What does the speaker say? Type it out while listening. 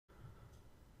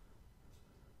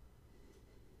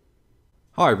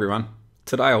Hi everyone.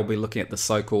 Today I'll be looking at the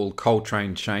so-called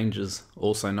Coltrane changes,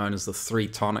 also known as the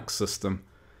three-tonic system,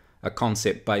 a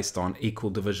concept based on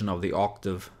equal division of the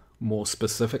octave, more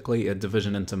specifically a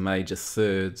division into major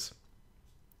thirds.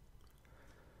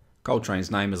 Coltrane's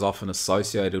name is often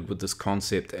associated with this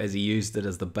concept as he used it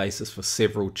as the basis for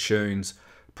several tunes,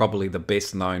 probably the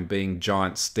best known being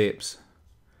Giant Steps.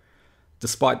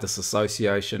 Despite this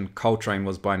association, Coltrane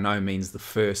was by no means the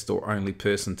first or only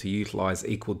person to utilize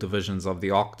equal divisions of the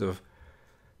octave.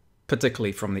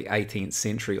 Particularly from the 18th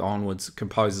century onwards,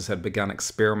 composers had begun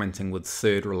experimenting with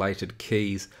third-related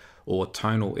keys, or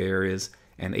tonal areas,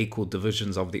 and equal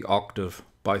divisions of the octave,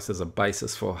 both as a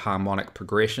basis for harmonic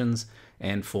progressions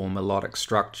and for melodic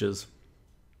structures.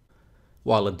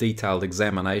 While a detailed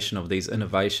examination of these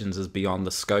innovations is beyond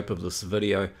the scope of this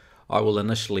video, I will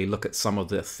initially look at some of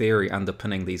the theory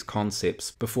underpinning these concepts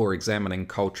before examining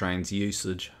Coltrane's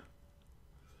usage.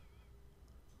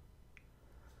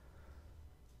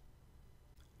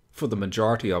 For the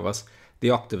majority of us, the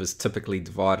octave is typically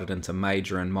divided into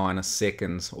major and minor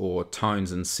seconds, or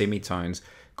tones and semitones,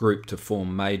 grouped to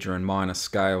form major and minor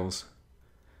scales.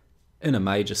 In a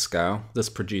major scale, this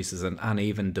produces an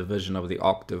uneven division of the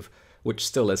octave, which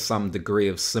still has some degree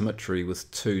of symmetry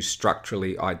with two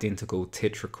structurally identical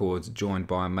tetrachords joined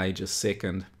by a major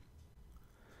second.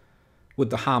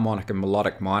 With the harmonic and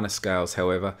melodic minor scales,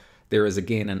 however, there is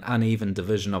again an uneven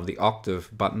division of the octave,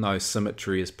 but no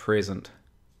symmetry is present.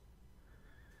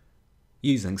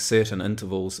 Using certain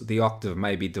intervals, the octave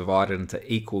may be divided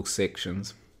into equal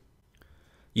sections.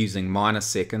 Using minor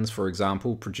seconds, for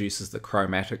example, produces the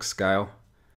chromatic scale.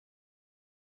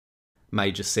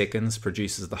 Major seconds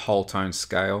produces the whole tone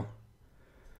scale.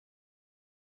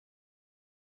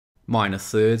 Minor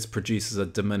thirds produces a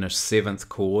diminished seventh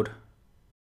chord.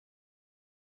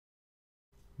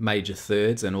 Major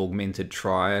thirds an augmented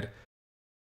triad.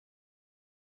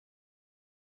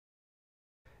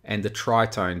 And the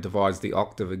tritone divides the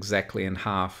octave exactly in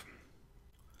half.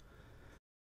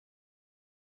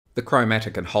 The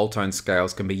chromatic and whole tone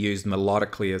scales can be used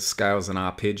melodically as scales and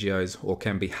arpeggios, or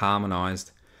can be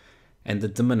harmonized. And the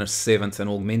diminished seventh and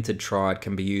augmented triad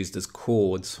can be used as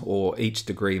chords, or each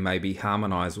degree may be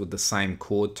harmonized with the same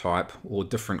chord type or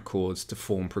different chords to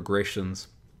form progressions.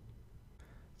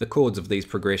 The chords of these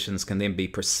progressions can then be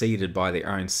preceded by their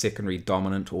own secondary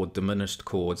dominant or diminished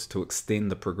chords to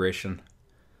extend the progression.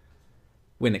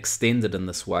 When extended in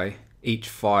this way, each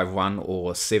 5-1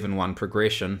 or 7-1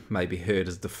 progression may be heard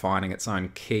as defining its own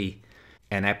key,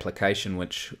 an application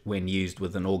which, when used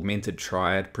with an augmented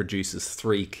triad, produces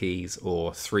 3 keys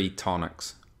or 3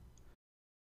 tonics.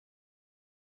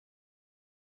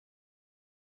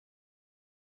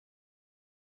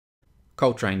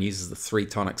 Coltrane uses the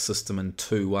three-tonic system in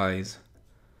 2 ways.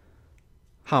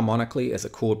 Harmonically as a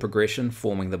chord progression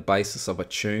forming the basis of a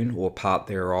tune or part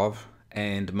thereof,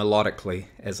 and melodically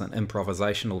as an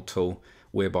improvisational tool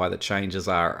whereby the changes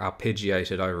are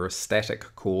arpeggiated over a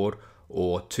static chord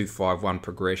or 2-5-1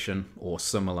 progression or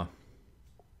similar.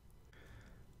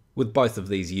 With both of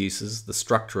these uses, the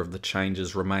structure of the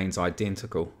changes remains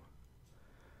identical.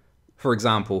 For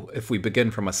example, if we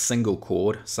begin from a single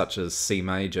chord, such as C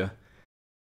major,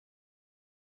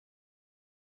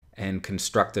 and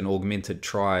construct an augmented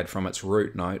triad from its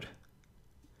root note,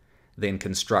 then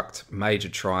construct major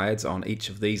triads on each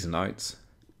of these notes,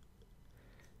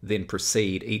 then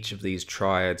precede each of these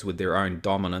triads with their own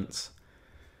dominants,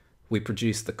 we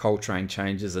produce the Coltrane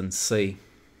changes in C.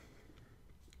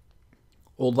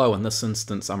 Although in this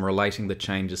instance I'm relating the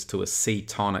changes to a C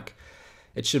tonic,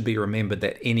 it should be remembered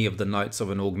that any of the notes of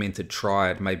an augmented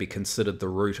triad may be considered the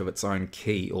root of its own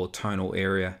key or tonal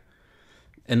area.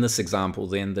 In this example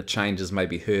then, the changes may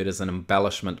be heard as an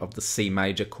embellishment of the C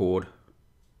major chord.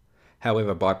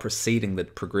 However, by preceding the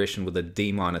progression with a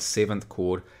D minor 7th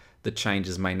chord, the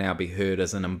changes may now be heard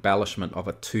as an embellishment of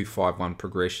a 2-5-1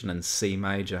 progression in C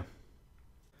major.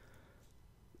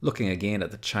 Looking again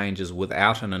at the changes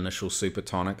without an initial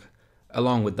supertonic,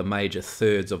 along with the major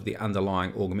thirds of the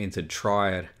underlying augmented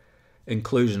triad,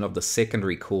 inclusion of the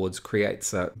secondary chords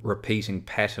creates a repeating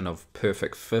pattern of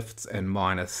perfect fifths and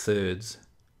minor thirds.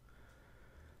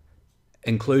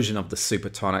 Inclusion of the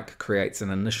supertonic creates an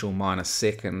initial minor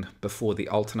second before the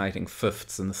alternating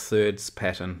fifths and thirds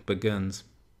pattern begins.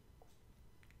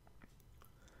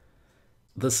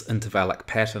 This intervallic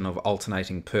pattern of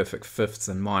alternating perfect fifths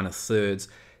and minor thirds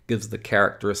gives the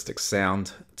characteristic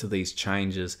sound to these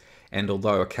changes, and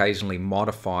although occasionally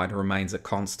modified, remains a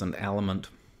constant element.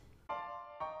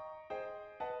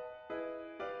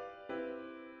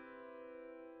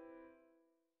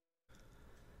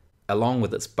 Along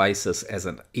with its basis as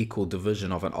an equal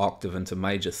division of an octave into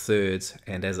major thirds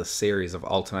and as a series of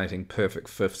alternating perfect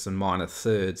fifths and minor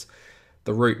thirds,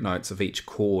 the root notes of each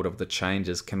chord of the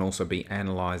changes can also be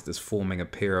analysed as forming a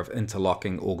pair of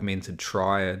interlocking augmented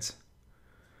triads.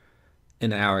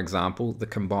 In our example, the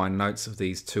combined notes of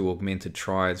these two augmented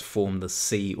triads form the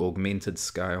C augmented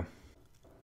scale.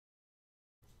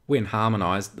 When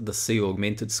harmonised, the C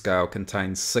augmented scale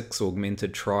contains 6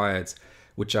 augmented triads,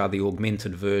 which are the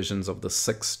augmented versions of the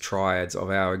 6 triads of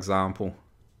our example.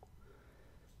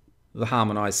 The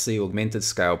harmonised C augmented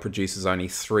scale produces only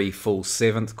 3 full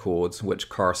 7th chords, which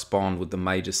correspond with the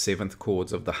major 7th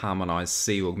chords of the harmonised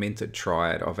C augmented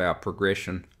triad of our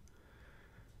progression.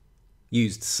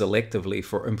 Used selectively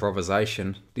for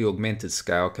improvisation, the augmented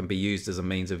scale can be used as a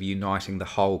means of uniting the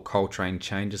whole Coltrane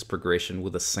changes progression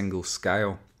with a single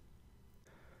scale.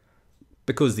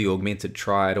 Because the augmented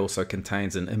triad also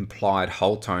contains an implied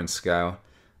whole tone scale,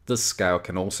 this scale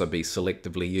can also be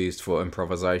selectively used for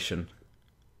improvisation.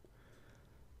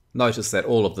 Notice that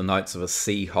all of the notes of a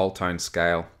C whole tone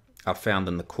scale are found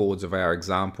in the chords of our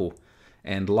example,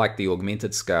 and like the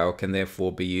augmented scale, can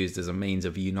therefore be used as a means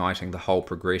of uniting the whole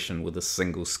progression with a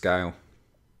single scale.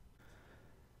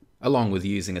 Along with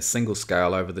using a single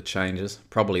scale over the changes,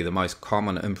 probably the most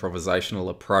common improvisational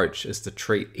approach is to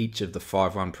treat each of the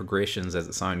 5/1 progressions as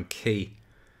its own key.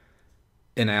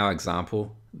 In our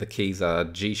example, the keys are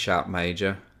G sharp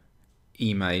major,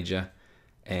 E major,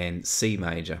 and C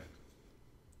major.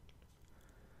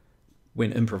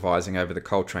 When improvising over the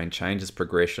Coltrane changes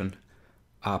progression,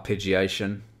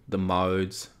 arpeggiation, the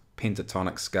modes,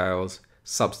 pentatonic scales,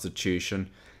 substitution,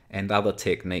 and other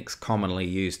techniques commonly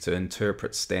used to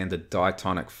interpret standard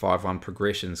diatonic 5/1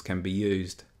 progressions can be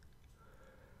used.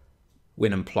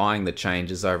 When implying the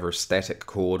changes over a static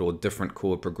chord or different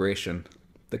chord progression,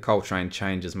 the Coltrane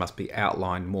changes must be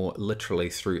outlined more literally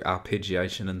through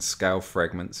arpeggiation and scale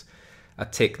fragments, a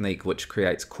technique which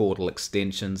creates chordal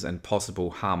extensions and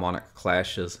possible harmonic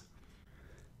clashes.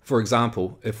 For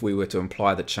example, if we were to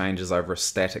imply the changes over a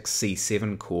static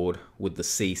C7 chord with the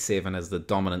C7 as the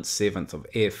dominant 7th of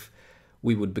F,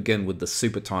 we would begin with the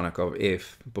supertonic of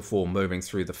F before moving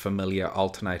through the familiar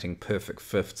alternating perfect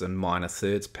fifths and minor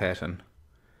thirds pattern.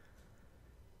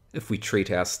 If we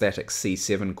treat our static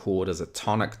C7 chord as a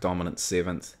tonic dominant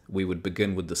 7th, we would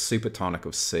begin with the supertonic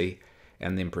of C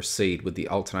and then proceed with the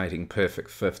alternating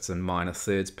perfect fifths and minor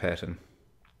thirds pattern.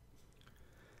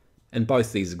 In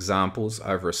both these examples,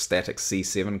 over a static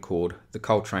C7 chord, the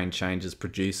Coltrane changes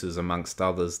produces, amongst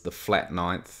others, the flat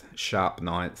 9th, sharp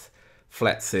 9th,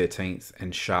 flat 13th,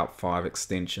 and sharp 5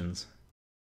 extensions.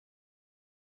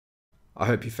 I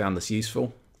hope you found this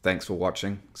useful. Thanks for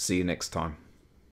watching. See you next time.